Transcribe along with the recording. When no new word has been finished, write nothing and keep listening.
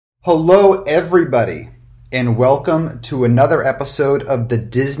Hello, everybody, and welcome to another episode of the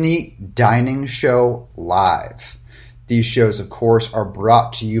Disney Dining Show Live. These shows, of course, are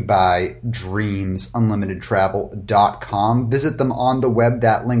brought to you by DreamsUnlimitedTravel.com. Visit them on the web,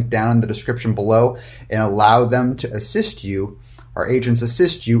 that link down in the description below, and allow them to assist you. Our agents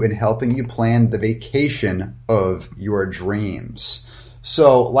assist you in helping you plan the vacation of your dreams.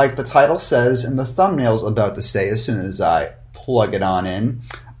 So, like the title says, and the thumbnail's about to say as soon as I plug it on in,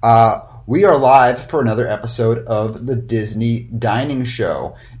 we are live for another episode of the Disney Dining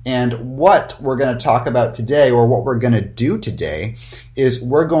Show. And what we're going to talk about today, or what we're going to do today, is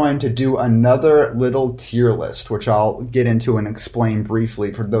we're going to do another little tier list, which I'll get into and explain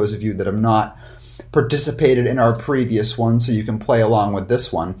briefly for those of you that have not participated in our previous one, so you can play along with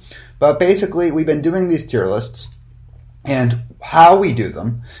this one. But basically, we've been doing these tier lists, and how we do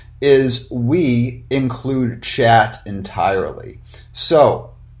them is we include chat entirely. So,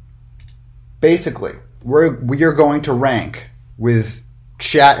 basically, we are going to rank with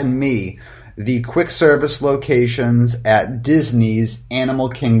chat and me the quick service locations at Disney's Animal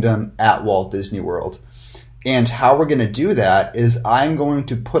Kingdom at Walt Disney World. And how we're going to do that is I'm going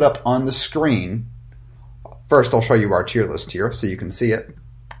to put up on the screen, first I'll show you our tier list here so you can see it.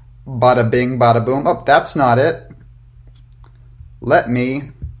 Bada bing, bada boom. Oh, that's not it. Let me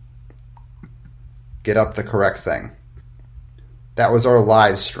get up the correct thing. That was our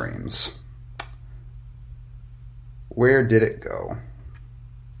live streams. Where did it go?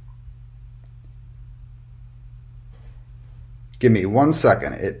 Give me 1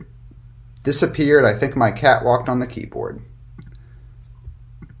 second. It disappeared. I think my cat walked on the keyboard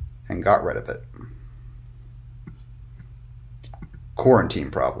and got rid of it.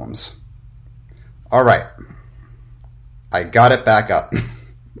 Quarantine problems. All right. I got it back up.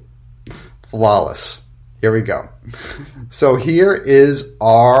 Flawless. Here we go. So here is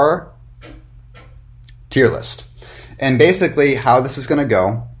our tier list. And basically how this is going to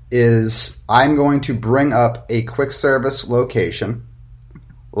go is I'm going to bring up a quick service location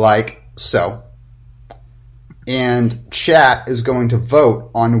like so. And chat is going to vote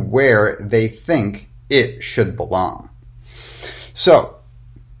on where they think it should belong. So,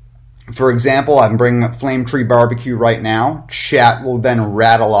 for example, I'm bringing up Flame Tree Barbecue right now. Chat will then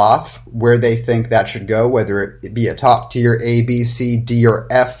rattle off where they think that should go, whether it be a top tier A, B, C, D, or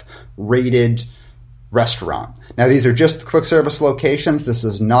F rated restaurant. Now, these are just quick service locations. This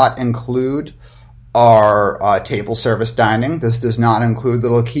does not include our table service dining. This does not include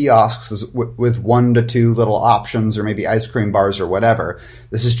little kiosks with 1 to 2 little options or maybe ice cream bars or whatever.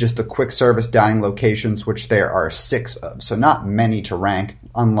 This is just the quick service dining locations, which there are 6 of. So not many to rank,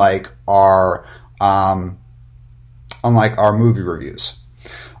 unlike our movie reviews.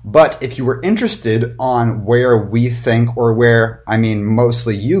 But if you were interested on where we think, or where, I mean,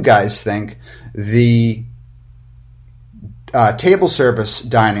 mostly you guys think, the table service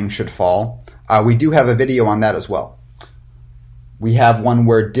dining should fall, we do have a video on that as well. We have one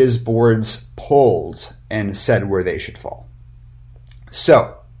where Disboards polled and said where they should fall.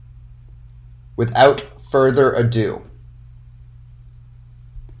 So, without further ado,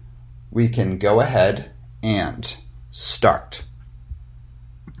 we can go ahead and start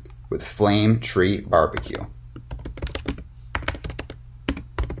with Flame Tree Barbecue.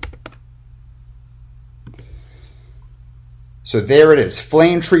 So there it is,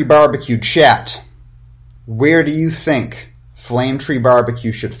 Flame Tree Barbecue. Chat, where do you think Flame Tree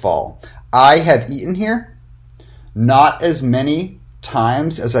Barbecue should fall? I have eaten here, not as many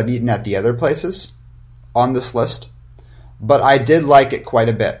times as I've eaten at the other places on this list, but I did like it quite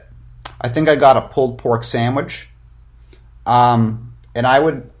a bit. I think I got a pulled pork sandwich, and I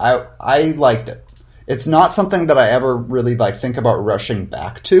liked it. It's not something that I ever really think about rushing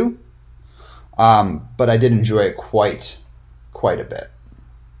back to, but I did enjoy it quite a bit.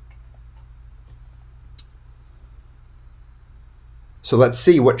 So let's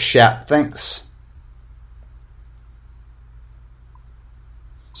see what chat thinks.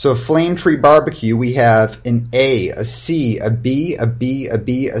 So Flame Tree Barbecue, we have an A, a C, a B, a B, a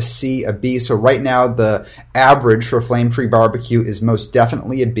B, a C, a B. So right now the average for Flame Tree Barbecue is most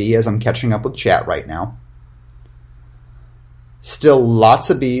definitely a B, as I'm catching up with chat right now. Still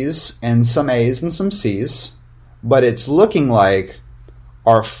lots of Bs and some As and some Cs, but it's looking like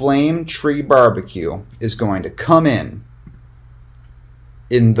our Flame Tree Barbecue is going to come in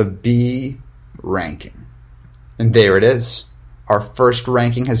the B ranking. And there it is. Our first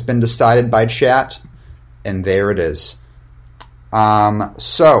ranking has been decided by chat, and there it is.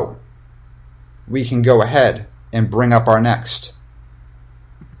 So, we can go ahead and bring up our next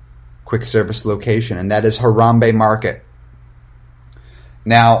quick service location, and that is Harambe Market.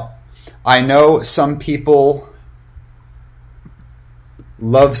 Now, I know some people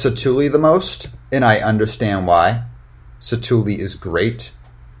love Satu'li the most, and I understand why. Satu'li is great,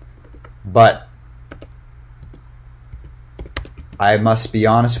 but I must be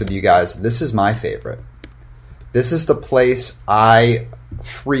honest with you guys, this is my favorite. This is the place I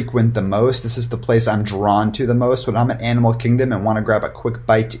frequent the most. This is the place I'm drawn to the most. When I'm at Animal Kingdom and want to grab a quick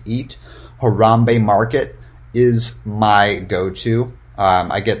bite to eat, Harambe Market is my go-to.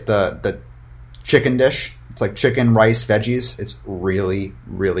 I get the chicken dish. It's like chicken, rice, veggies. It's really,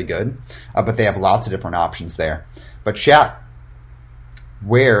 really good. But they have lots of different options there. But chat,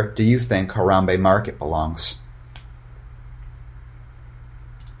 where do you think Harambe Market belongs?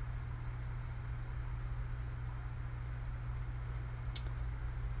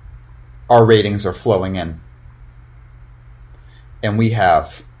 Our ratings are flowing in. And we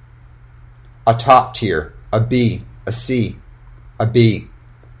have a top tier, a B, a C, a B.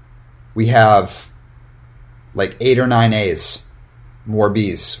 We have like 8 or 9 A's, more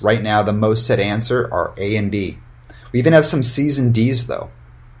B's. Right now, the most said answer are A and B. We even have some C's and D's, though.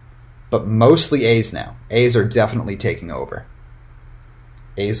 But mostly A's now. A's are definitely taking over.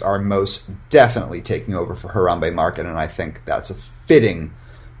 A's are most definitely taking over for Harambe Market, and I think that's a fitting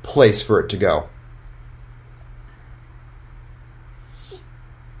place for it to go.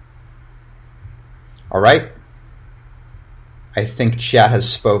 All right. I think chat has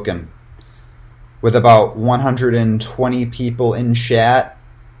spoken. With about 120 people in chat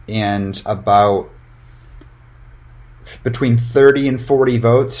and about between 30 and 40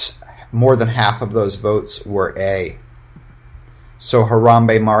 votes, more than half of those votes were A. So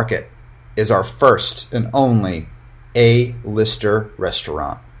Harambe Market is our first and only A-lister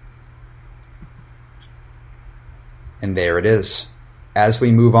restaurant. And there it is. As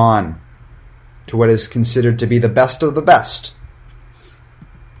we move on to what is considered to be the best of the best,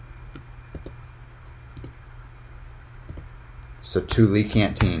 Satu'li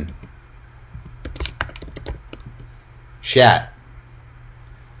Canteen. Chat,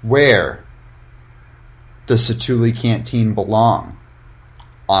 where does Satu'li Canteen belong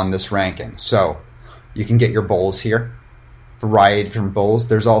on this ranking? So, you can get your bowls here. Variety of different bowls.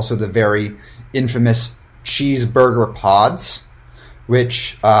 There's also the very infamous cheeseburger pods,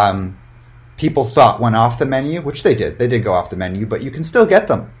 which people thought went off the menu, which they did. They did go off the menu, but you can still get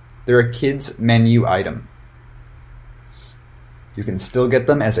them. They're a kids' menu item. You can still get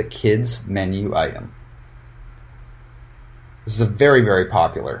them as a kids' menu item. This is a very, very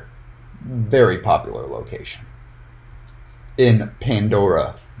popular location in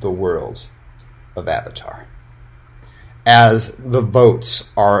Pandora, the world of Avatar. As the votes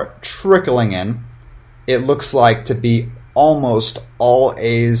are trickling in, it looks like to be almost all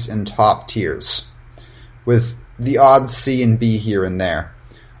A's in top tiers, with the odd C and B here and there.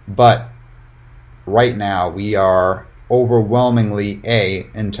 But right now we are overwhelmingly A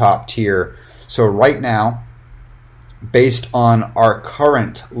in top tier. So right now, based on our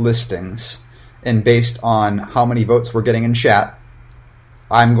current listings and based on how many votes we're getting in chat,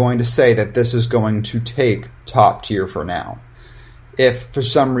 I'm going to say that this is going to take top tier for now. If for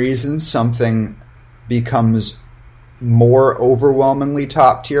some reason something becomes more overwhelmingly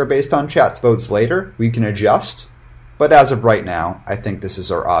top tier based on chat's votes later, we can adjust. But as of right now, I think this is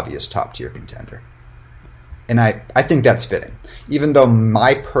our obvious top tier contender. And I think that's fitting. Even though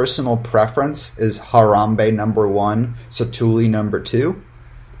my personal preference is Harambe number 1, Satu'li number 2,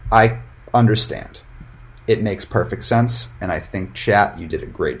 I understand. It makes perfect sense, and I think, chat, you did a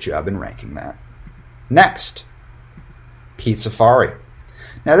great job in ranking that. Next, Pizzafari.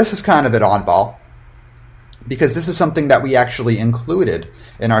 Now, this is kind of an oddball, because this is something that we actually included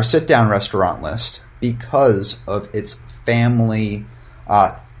in our sit-down restaurant list because of its family-style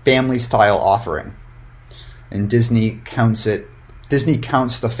offering. And Disney counts the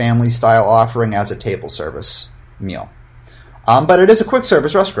family-style offering as a table service meal. But it is a quick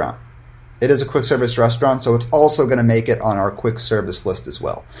service restaurant. It is a quick service restaurant, so it's also going to make it on our quick service list as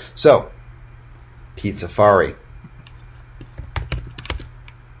well. So, Pizzafari.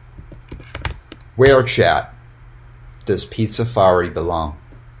 Where, chat, does Pizzafari belong?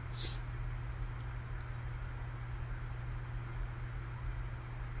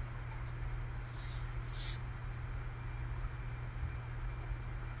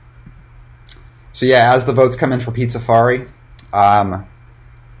 So yeah, as the votes come in for Pizzafari,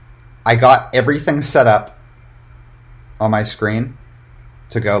 I got everything set up on my screen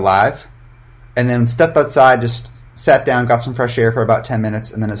to go live, and then stepped outside, just sat down, got some fresh air for about 10 minutes,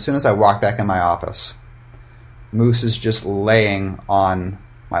 and then as soon as I walked back in my office, Moose is just laying on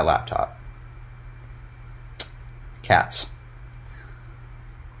my laptop. Cats.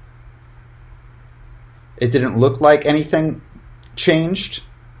 It didn't look like anything changed,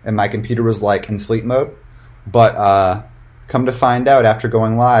 and my computer was like in sleep mode. But come to find out, after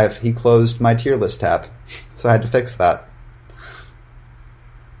going live, he closed my tier list tab. So I had to fix that.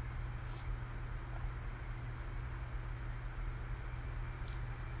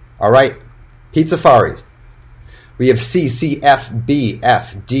 All right, Pizzafari. We have C, C, F, B,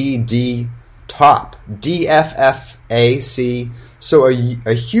 F, D, D, top, D, F, F, A, C. So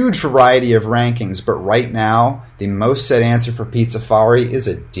a huge variety of rankings, but right now, the most said answer for Pizzafari is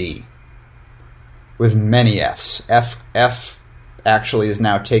a D, with many Fs. F actually is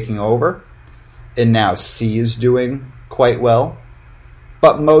now taking over, and now C is doing quite well,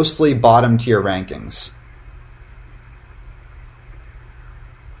 but mostly bottom tier rankings.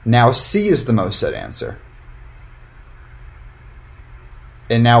 Now C is the most said answer.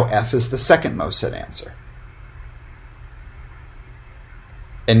 And now F is the second most said answer.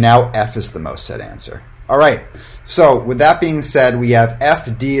 And now F is the most said answer. All right. So with that being said, we have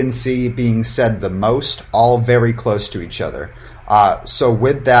F, D, and C being said the most, all very close to each other. So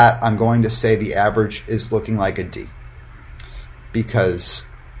with that, I'm going to say the average is looking like a D, because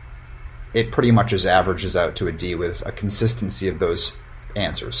it pretty much just averages out to a D with a consistency of those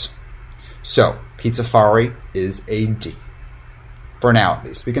answers. So Pizzafari is a D. For now, at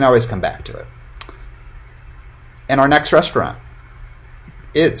least. We can always come back to it. And our next restaurant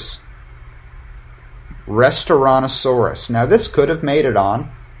is Restaurantosaurus. Now, this could have made it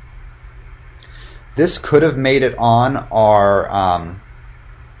on. This could have made it on our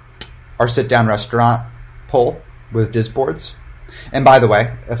sit-down restaurant poll with Disboards. And by the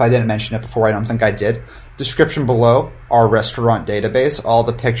way, if I didn't mention it before, I don't think I did. Description below, our restaurant database. All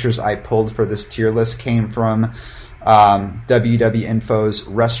the pictures I pulled for this tier list came from WW Info's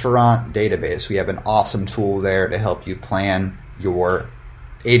restaurant database. We have an awesome tool there to help you plan your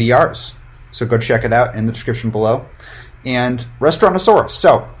ADRs. So go check it out in the description below. And Restaurantosaurus.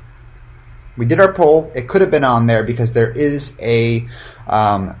 So we did our poll. It could have been on there because there is a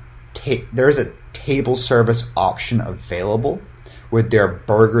table service option available with their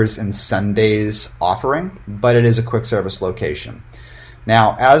burgers and sundaes offering, but it is a quick service location.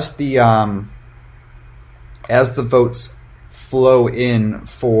 Now, as the votes flow in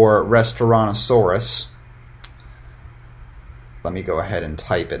for Restaurantosaurus, let me go ahead and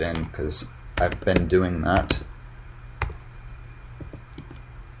type it in because I've been doing that.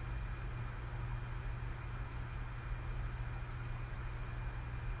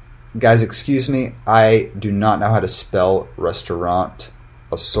 Guys, excuse me, I do not know how to spell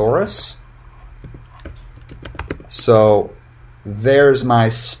Restaurantosaurus. So there's my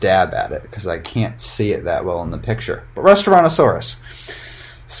stab at it, because I can't see it that well in the picture. But Restaurantosaurus.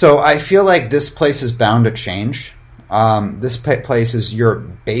 So I feel like this place is bound to change. This place is your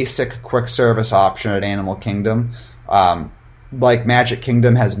basic quick service option at Animal Kingdom. Like Magic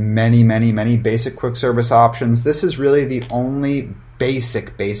Kingdom has many, many, many basic quick service options. This is really the only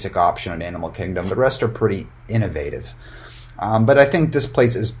basic option at Animal Kingdom. The rest are pretty innovative. But I think this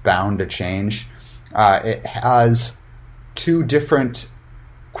place is bound to change. It has two different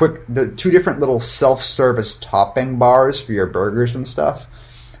little self-service topping bars for your burgers and stuff.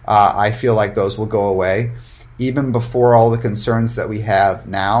 I feel like those will go away. Even before all the concerns that we have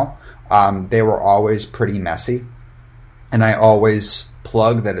now, they were always pretty messy. And I always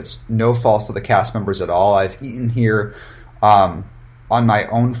plug that it's no fault of the cast members at all. I've eaten here on my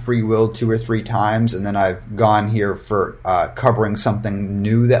own free will 2 or 3 times, and then I've gone here for covering something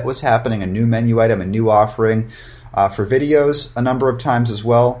new that was happening, a new menu item, a new offering for videos a number of times as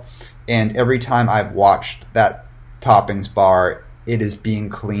well. And every time I've watched that toppings bar, it is being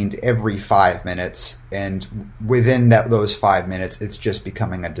cleaned every 5 minutes, and within those 5 minutes, it's just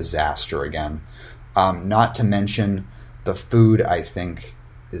becoming a disaster again. Not to mention the food, I think,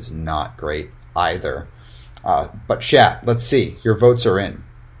 is not great either. But chat, let's see. Your votes are in.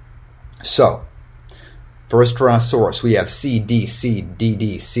 So, for Restaurantosaurus, we have C, D, C, D,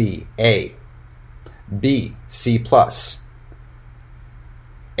 D, C, A, B, C plus,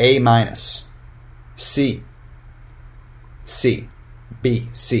 A minus, C, C, B,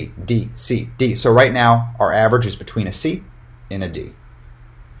 C, D, C, D. So right now, our average is between a C and a D.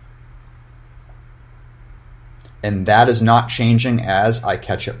 And that is not changing as I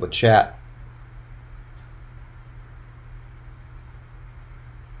catch up with chat.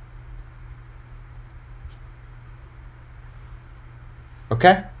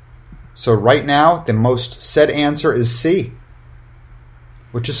 Okay, so right now the most said answer is C,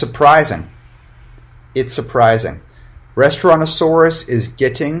 which is surprising. It's surprising. Restaurantosaurus is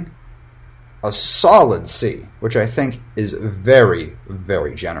getting a solid C, which I think is very,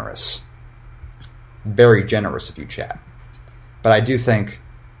 very generous. Very generous of you, chat. But I do think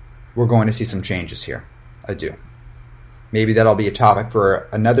we're going to see some changes here. I do. Maybe that'll be a topic for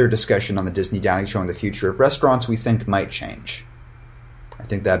another discussion on the Disney Dining Show in the future of restaurants we think might change. I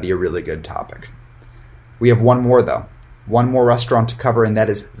think that'd be a really good topic. We have one more, though. One more restaurant to cover, and that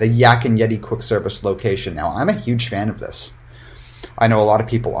is the Yak and Yeti quick service location. Now, I'm a huge fan of this. I know a lot of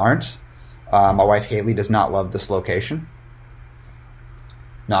people aren't. My wife Haley does not love this location.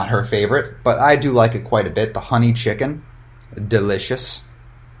 Not her favorite, but I do like it quite a bit. The honey chicken, delicious.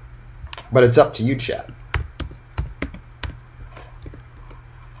 But it's up to you, Chad.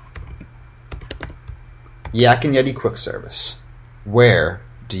 Yak and Yeti quick service. Where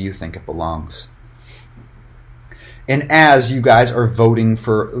do you think it belongs? And as you guys are voting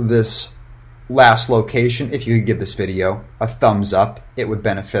for this last location, if you could give this video a thumbs up, it would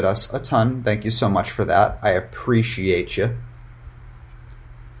benefit us a ton. Thank you so much for that. I appreciate you.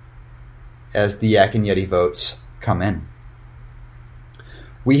 As the Yak and Yeti votes come in,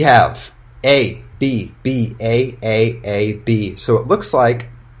 we have A, B, B, A, B. So it looks like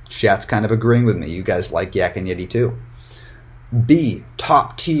chat's kind of agreeing with me. You guys like Yak and Yeti too. B,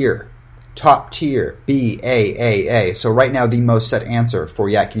 top tier, B, A. So right now the most set answer for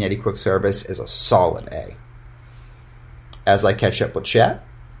Yak and Yeti quick service is a solid A. As I catch up with chat,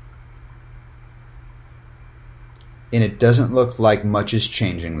 and it doesn't look like much is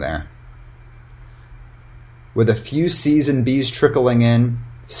changing there. With a few C's and B's trickling in,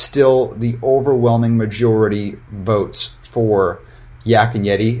 still the overwhelming majority votes for Yak and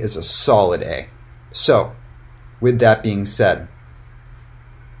Yeti is a solid A. So, with that being said,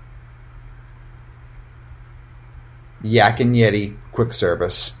 Yak and Yeti quick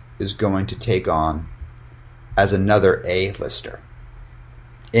service is going to take on as another A-lister.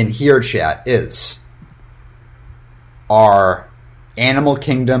 And here, chat, is our Animal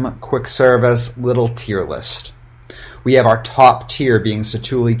Kingdom quick service little tier list. We have our top tier being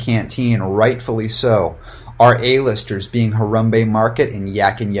Satu'li Canteen, rightfully so. Our A-listers being Harambe Market and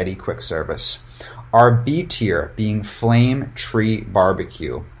Yak and Yeti quick service. Our B tier being Flame Tree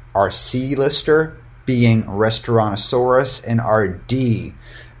Barbecue. Our C-lister being Restaurantosaurus, and our D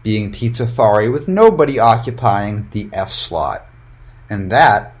being Pizzafari, with nobody occupying the F slot. And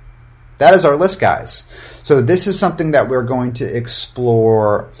that is our list, guys. So this is something that we're going to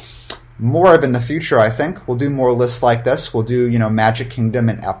explore more of in the future, I think. We'll do more lists like this. We'll do, Magic Kingdom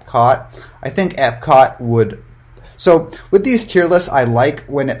and Epcot. I think Epcot would... So with these tier lists, I like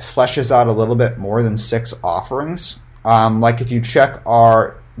when it fleshes out a little bit more than 6 offerings. Like if you check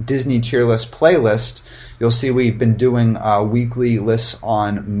our Disney tier list playlist, you'll see we've been doing weekly lists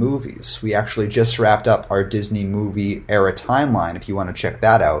on movies. We actually just wrapped up our Disney movie era timeline, if you want to check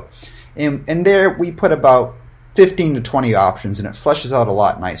that out. And there we put about 15 to 20 options, and it fleshes out a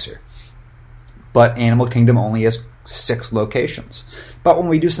lot nicer. But Animal Kingdom only has 6 locations. But when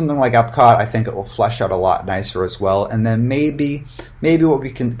we do something like Epcot, I think it will flesh out a lot nicer as well. And then maybe what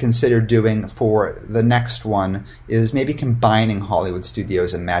we can consider doing for the next one is maybe combining Hollywood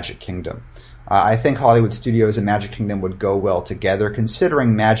Studios and Magic Kingdom. I think Hollywood Studios and Magic Kingdom would go well together,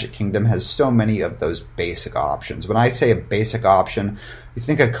 considering Magic Kingdom has so many of those basic options. When I say a basic option, you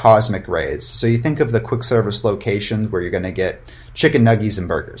think of Cosmic Rays. So you think of the quick service locations where you're going to get chicken nuggets and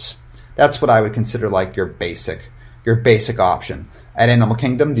burgers. That's what I would consider like your basic option. At Animal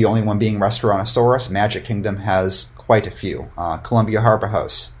Kingdom, the only one being Restaurantosaurus. Magic Kingdom has quite a few. Columbia Harbor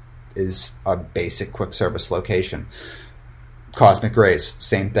House is a basic quick service location. Cosmic Rays,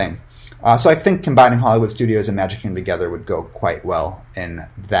 same thing. So I think combining Hollywood Studios and Magic Kingdom together would go quite well in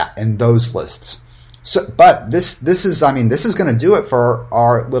those lists. So, but this is going to do it for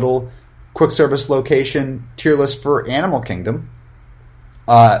our little quick service location tier list for Animal Kingdom.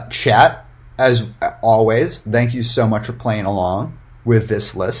 Chat, as always, thank you so much for playing along with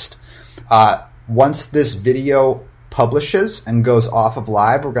this list. Once this video publishes and goes off of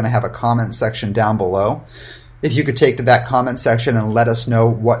live, we're going to have a comment section down below. If you could take to that comment section and let us know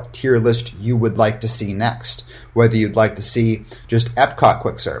what tier list you would like to see next. Whether you'd like to see just Epcot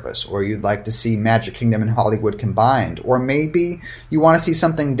quick service, or you'd like to see Magic Kingdom and Hollywood combined, or maybe you want to see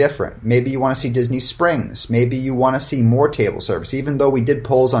something different. Maybe you want to see Disney Springs. Maybe you want to see more table service. Even though we did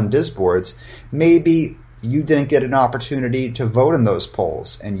polls on Disboards, maybe you didn't get an opportunity to vote in those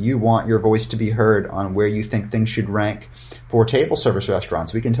polls, and you want your voice to be heard on where you think things should rank for table service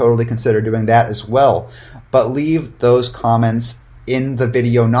restaurants. We can totally consider doing that as well. But leave those comments in the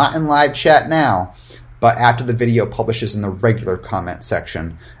video, not in live chat now, but after the video publishes in the regular comment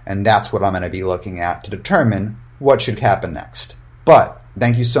section. And that's what I'm going to be looking at to determine what should happen next. But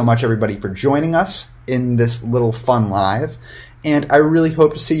thank you so much, everybody, for joining us in this little fun live. And I really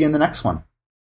hope to see you in the next one.